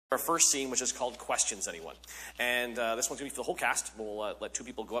Our first scene, which is called Questions Anyone. And this one's going to be for the whole cast. We'll let two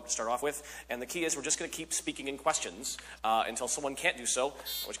people go up to start off with. And the key is we're just going to keep speaking in questions until someone can't do so,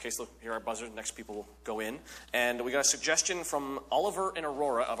 in which case, here are our buzzers. Next people will go in. And we got a suggestion from Oliver and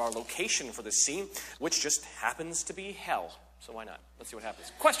Aurora of our location for this scene, which just happens to be hell. So why not? Let's see what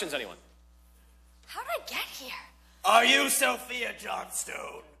happens. Questions, anyone? How did I get here? Are you Sophia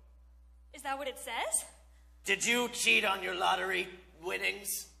Johnstone? Is that what it says? Did you cheat on your lottery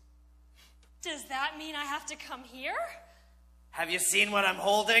winnings? Does that mean I have to come here? Have you seen what I'm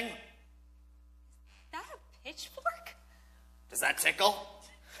holding? Is that a pitchfork? Does that tickle?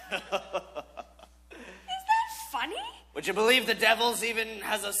 Is that funny? Would you believe the devil's even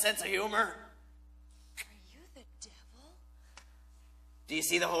has a sense of humor? Are you the devil? Do you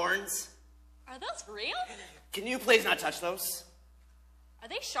see the horns? Are those real? Can you please not touch those? Are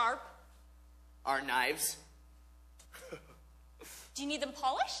they sharp? Our knives. Do you need them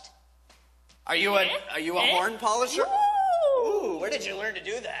polished? Are you a horn polisher? Ooh. Ooh, where did you learn to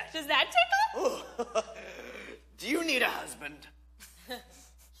do that? Does that tickle? Ooh. Do you need a husband? Two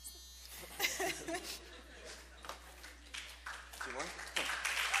more?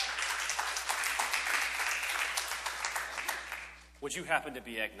 Would you happen to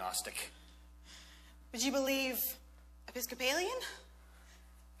be agnostic? Would you believe Episcopalian?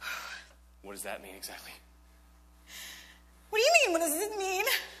 What does that mean exactly? What do you mean? What does it mean?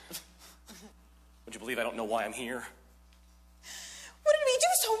 Would you believe I don't know why I'm here? What did we do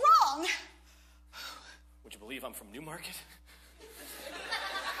so wrong? Would you believe I'm from Newmarket?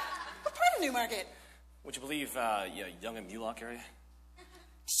 What part of Newmarket? Would you believe, Young and Mulock area?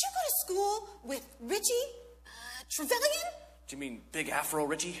 Did you go to school with Richie Trevelyan? Do you mean Big Afro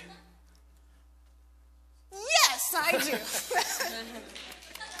Richie? Yes, I do.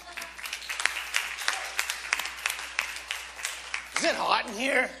 Is it hot in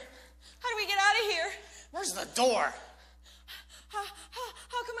here? How do we get out of here? Where's the door?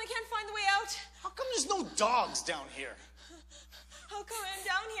 How come I can't find the way out? How come there's no dogs down here? How come I'm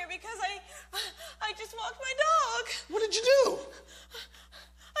down here? Because I just walked my dog. What did you do?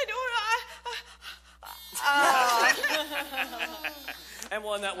 I don't know. And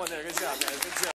we'll end that one there. Good job, man. Good job.